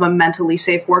mean to have a mentally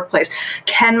safe workplace?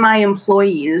 Can my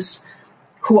employees,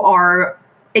 who are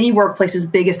any workplace's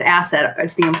biggest asset,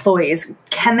 it's the employees,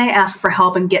 can they ask for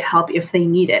help and get help if they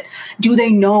need it? Do they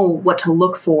know what to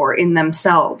look for in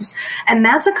themselves? And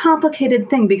that's a complicated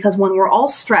thing, because when we're all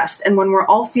stressed and when we're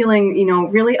all feeling,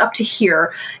 really up to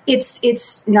here,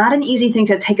 it's not an easy thing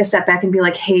to take a step back and be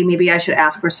like, hey, maybe I should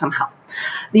ask for some help.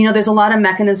 There's a lot of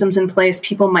mechanisms in place.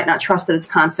 People might not trust that it's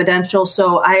confidential.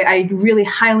 So I really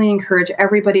highly encourage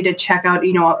everybody to check out,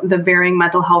 the varying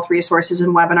mental health resources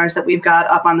and webinars that we've got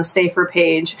up on the Safer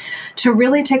page, to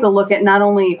really take a look at not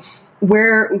only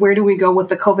where do we go with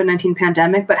the COVID-19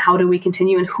 pandemic, but how do we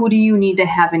continue, and who do you need to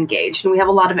have engaged? And we have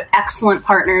a lot of excellent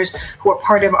partners who are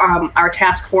part of our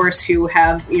task force, who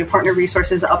have partner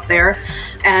resources up there.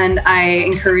 And I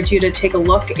encourage you to take a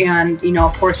look and,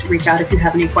 of course, reach out if you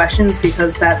have any questions,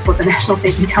 because that's what the National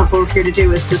Safety Council is here to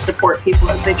do, is to support people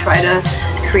as they try to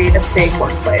create a safe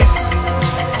workplace.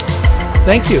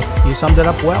 Thank you. You summed it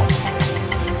up well.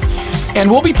 And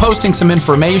we'll be posting some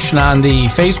information on the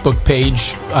Facebook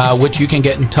page, which you can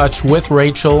get in touch with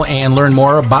Rachel and learn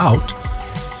more about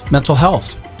mental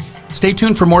health. Stay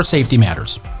tuned for more Safety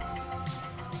Matters.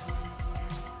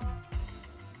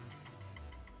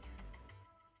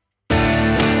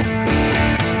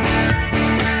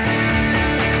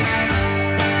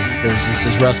 This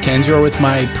is Russ Kenzor with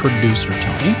my producer,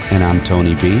 Tony. And I'm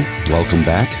Tony B. Welcome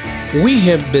back. We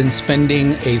have been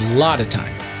spending a lot of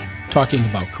time talking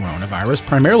about coronavirus,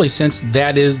 primarily since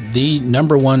that is the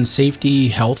number one safety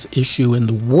health issue in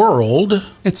the world.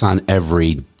 It's on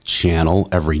every channel,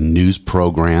 every news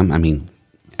program. I mean,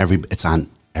 it's on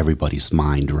everybody's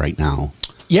mind right now.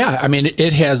 Yeah, I mean,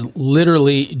 it has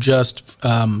literally just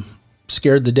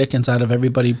scared the dickens out of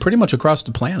everybody pretty much across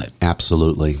the planet.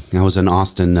 Absolutely. I was in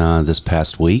Austin this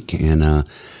past week, and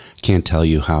can't tell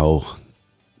you how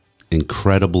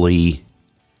incredibly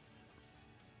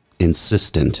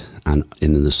insistent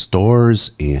in the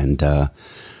stores and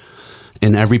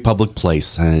in every public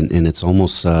place, and it's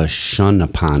almost shunned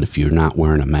upon if you're not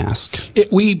wearing a mask.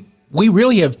 We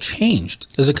really have changed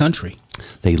as a country.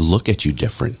 They look at you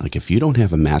different. Like if you don't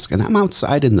have a mask, and I'm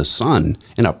outside in the sun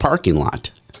in a parking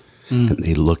lot, and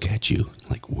they look at you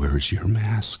like, "Where's your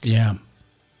mask?" Yeah,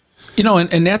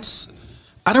 and that's,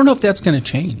 I don't know if that's going to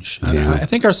change. Yeah. I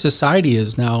think our society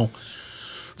is now,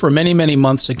 for many, many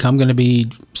months to come, going to be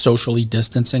socially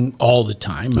distancing all the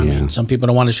time. I mean, some people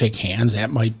don't want to shake hands. That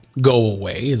might go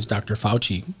away, as Dr.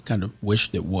 Fauci kind of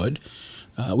wished it would.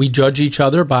 We judge each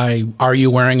other by, are you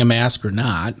wearing a mask or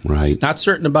not? Right. Not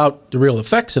certain about the real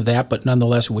effects of that, but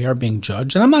nonetheless, we are being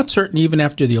judged. And I'm not certain even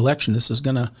after the election this is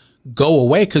going to go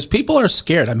away, because people are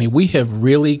scared. I mean, we have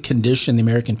really conditioned the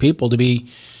American people to be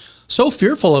so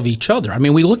fearful of each other. I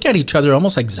mean, we look at each other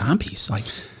almost like zombies, like,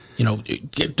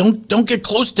 don't get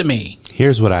close to me.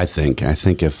 Here's what I think. I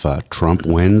think if Trump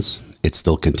wins, it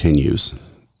still continues.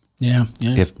 Yeah.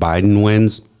 If Biden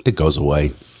wins, it goes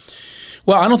away.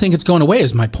 Well, I don't think it's going away,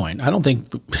 is my point. I don't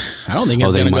think it's going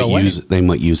to go away. They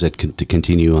might use it to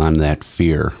continue on that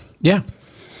fear. Yeah.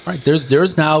 Right.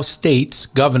 There's now states,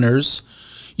 governors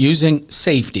using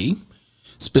safety,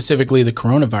 specifically the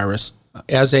coronavirus,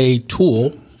 as a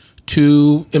tool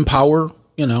to empower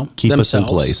keep themselves, us in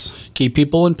place. Keep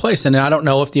people in place. And I don't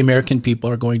know if the American people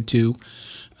are going to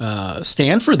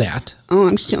stand for that. Oh,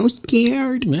 I'm so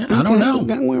scared. Yeah, I don't know. I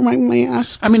gotta wear my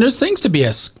mask. I mean, there's things to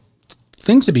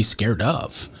be scared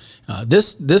of.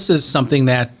 This is something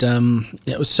that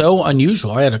it was so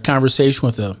unusual. I had a conversation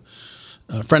with a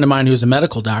friend of mine who's a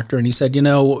medical doctor, and he said,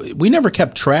 we never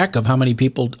kept track of how many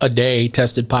people a day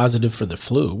tested positive for the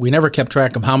flu. We never kept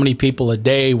track of how many people a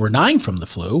day were dying from the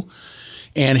flu.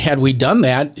 And had we done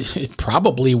that, it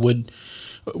probably would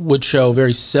show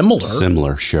very similar.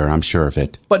 Similar, sure. I'm sure of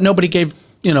it. But nobody gave,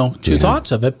 two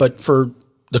thoughts of it. But for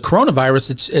the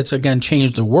coronavirus, it's again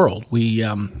changed the world. We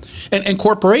and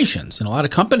corporations and a lot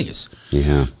of companies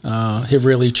have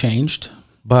really changed.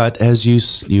 But as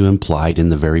you implied in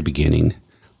the very beginning,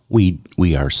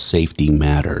 we are safety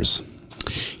matters.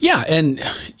 Yeah, and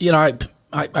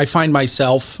I find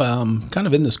myself kind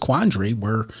of in this quandary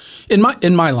where, in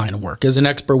my line of work as an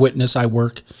expert witness, I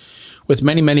work with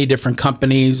many, many different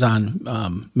companies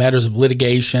on matters of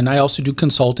litigation. I also do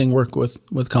consulting work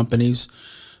with companies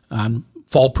on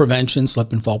fall prevention,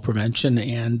 slip and fall prevention.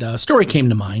 And a story came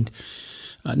to mind.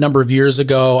 A number of years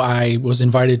ago, I was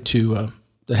invited to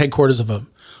the headquarters of a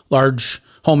large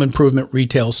home improvement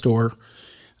retail store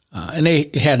And they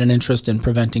had an interest in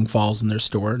preventing falls in their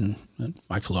store. And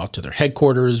I flew out to their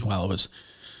headquarters while I was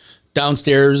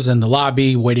downstairs in the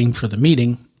lobby waiting for the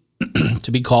meeting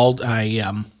to be called. I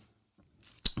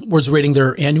was reading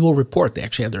their annual report. They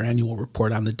actually had their annual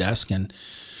report on the desk and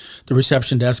the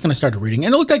reception desk, and I started reading.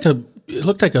 And it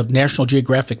looked like a National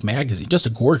Geographic magazine, just a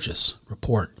gorgeous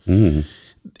report.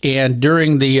 And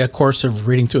during the course of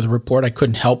reading through the report, I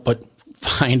couldn't help but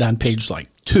find on page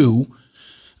 2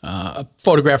 a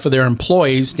photograph of their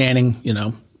employees standing,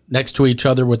 next to each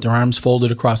other with their arms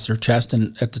folded across their chest.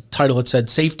 And at the title, it said,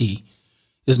 "Safety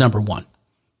is number one."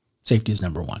 Safety is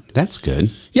number one. That's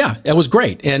good. Yeah, it was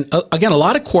great. And again, a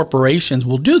lot of corporations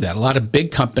will do that. A lot of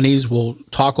big companies will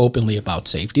talk openly about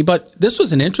safety. But this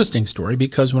was an interesting story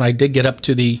because when I did get up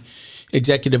to the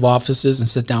executive offices and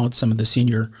sit down with some of the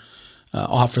senior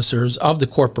officers of the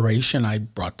corporation, I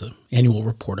brought the annual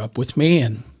report up with me.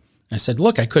 And I said,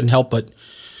 look, I couldn't help but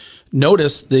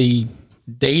notice the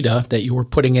data that you were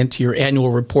putting into your annual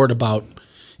report about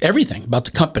everything, about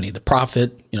the company, the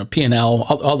profit, P&L,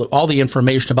 all the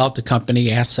information about the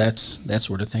company, assets, that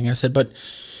sort of thing. I said, but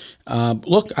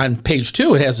look, on page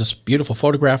 2, it has this beautiful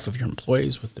photograph of your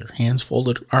employees with their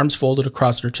arms folded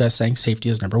across their chest saying safety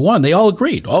is number one. They all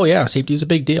agreed. Oh, yeah, safety is a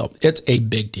big deal. It's a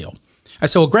big deal. I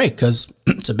said, well, great, because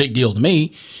it's a big deal to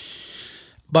me.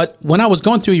 But when I was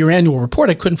going through your annual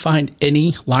report, I couldn't find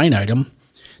any line item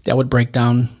that would break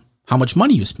down how much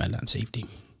money you spend on safety.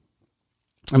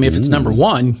 I mean, if it's number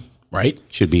one, right?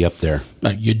 Should be up there.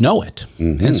 You'd know it.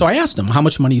 And so I asked them, how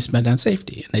much money you spend on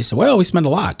safety? And they said, well, we spend a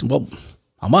lot. Well,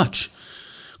 how much?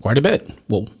 Quite a bit.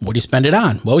 Well, what do you spend it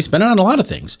on? Well, we spend it on a lot of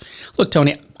things. Look,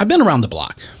 Tony, I've been around the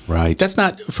block. Right. That's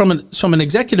not, from an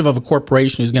executive of a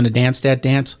corporation who's going to dance that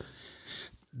dance,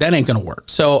 that ain't going to work.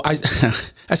 So I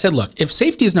said, look, if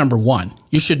safety is number one,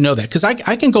 you should know that. Because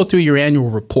I can go through your annual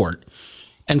report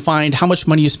and find how much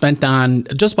money you spent on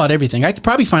just about everything. I could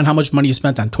probably find how much money you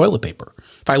spent on toilet paper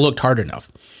if I looked hard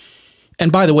enough.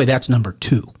 And by the way, that's number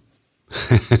 2.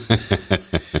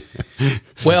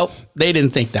 Well, they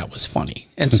didn't think that was funny.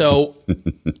 And so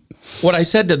what I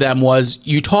said to them was,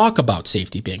 you talk about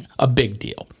safety being a big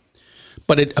deal,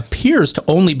 but it appears to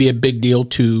only be a big deal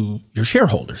to your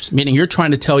shareholders, meaning you're trying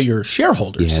to tell your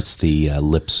shareholders. Yeah, it's the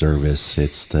lip service.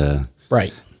 It's the...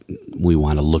 Right. We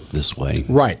want to look this way.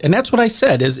 Right. And that's what I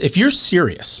said is if you're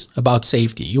serious about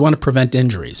safety, you want to prevent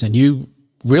injuries, and you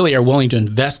really are willing to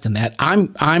invest in that,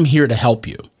 I'm here to help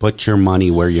you. Put your money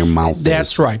where your mouth is.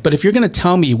 That's right. But if you're going to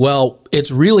tell me, well,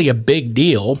 it's really a big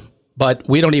deal, but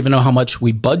we don't even know how much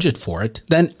we budget for it,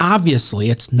 then obviously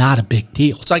it's not a big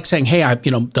deal. It's like saying, hey,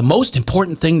 the most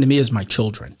important thing to me is my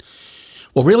children.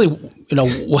 Well, really,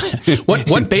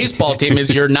 what baseball team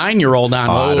is your 9-year-old on?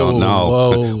 I don't know.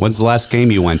 Whoa. When's the last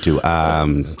game you went to?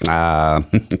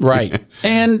 Right.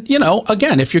 And,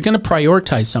 again, if you're going to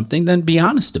prioritize something, then be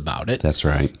honest about it. That's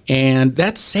right. And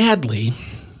that's sadly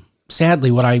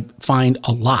what I find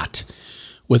a lot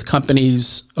with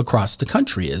companies across the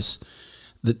country is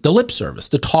the lip service,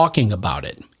 the talking about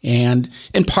it. And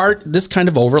in part, this kind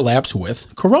of overlaps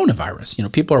with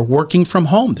coronavirus. People are working from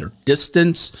home. They're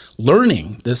distance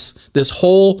learning. This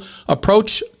whole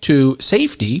approach to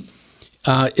safety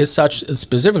is such,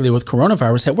 specifically with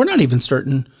coronavirus, that we're not even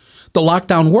certain the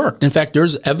lockdown worked. In fact,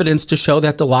 there's evidence to show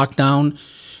that the lockdown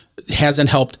hasn't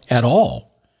helped at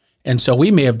all. And so we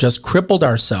may have just crippled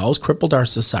ourselves, crippled our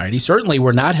society. Certainly,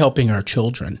 we're not helping our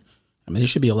children. I mean, they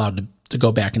should be allowed to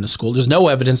go back into school. There's no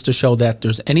evidence to show that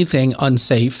there's anything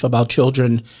unsafe about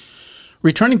children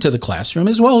returning to the classroom,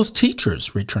 as well as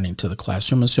teachers returning to the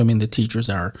classroom, assuming the teachers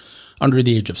are under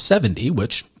the age of 70,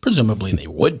 which presumably they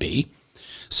would be.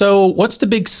 So what's the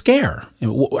big scare?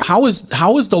 How is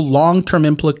the long-term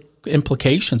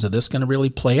implications of this going to really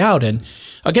play out? And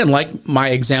again, like my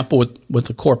example with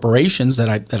the corporations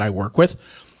that I work with,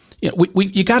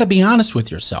 you got to be honest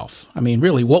with yourself. I mean,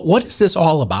 really, what is this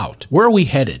all about? Where are we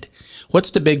headed?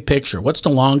 What's the big picture? What's the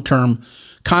long-term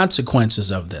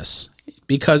consequences of this?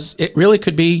 Because it really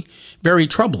could be very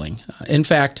troubling. In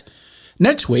fact,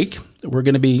 next week, we're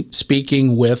going to be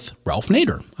speaking with Ralph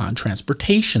Nader on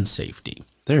transportation safety.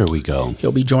 There we go.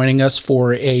 He'll be joining us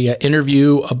for a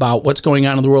interview about what's going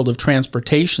on in the world of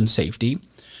transportation safety.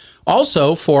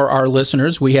 Also, for our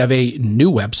listeners, we have a new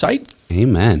website.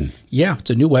 Amen. Yeah, it's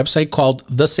a new website called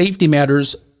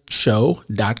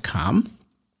thesafetymattersshow.com.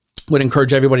 Would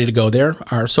encourage everybody to go there.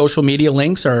 Our social media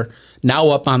links are now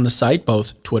up on the site,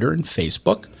 both Twitter and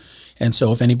Facebook. And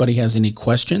so if anybody has any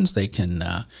questions, they can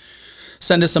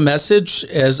send us a message.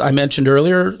 As I mentioned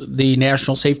earlier, the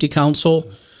National Safety Council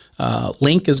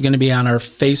link is going to be on our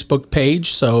Facebook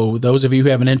page. So those of you who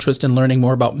have an interest in learning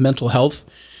more about mental health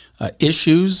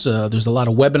issues. There's a lot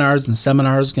of webinars and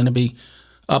seminars going to be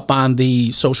up on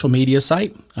the social media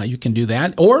site. You can do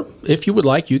that. Or if you would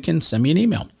like, you can send me an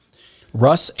email.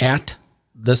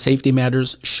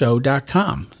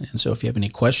 Russ@thesafetymattersshow.com. And so if you have any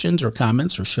questions or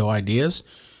comments or show ideas,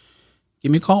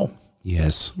 give me a call.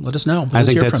 Yes. Let us know. I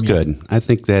think that's good. I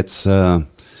think that's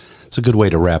it's a good way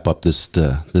to wrap up this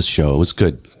show. It was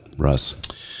good, Russ.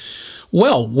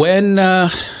 Well, when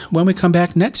we come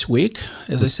back next week,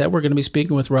 as I said, we're going to be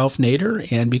speaking with Ralph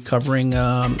Nader and be covering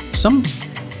some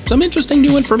interesting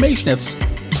new information that's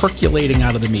percolating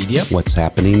out of the media. What's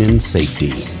happening in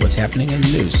safety. What's happening in the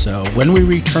news. So when we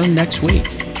return next week.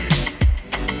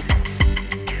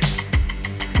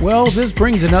 Well, this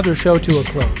brings another show to a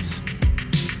close.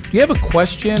 Do you have a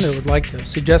question or would like to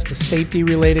suggest a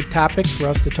safety-related topic for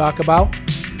us to talk about?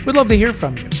 We'd love to hear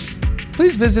from you.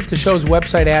 Please visit the show's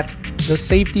website at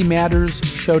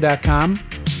thesafetymattersshow.com,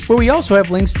 where we also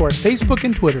have links to our Facebook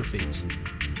and Twitter feeds.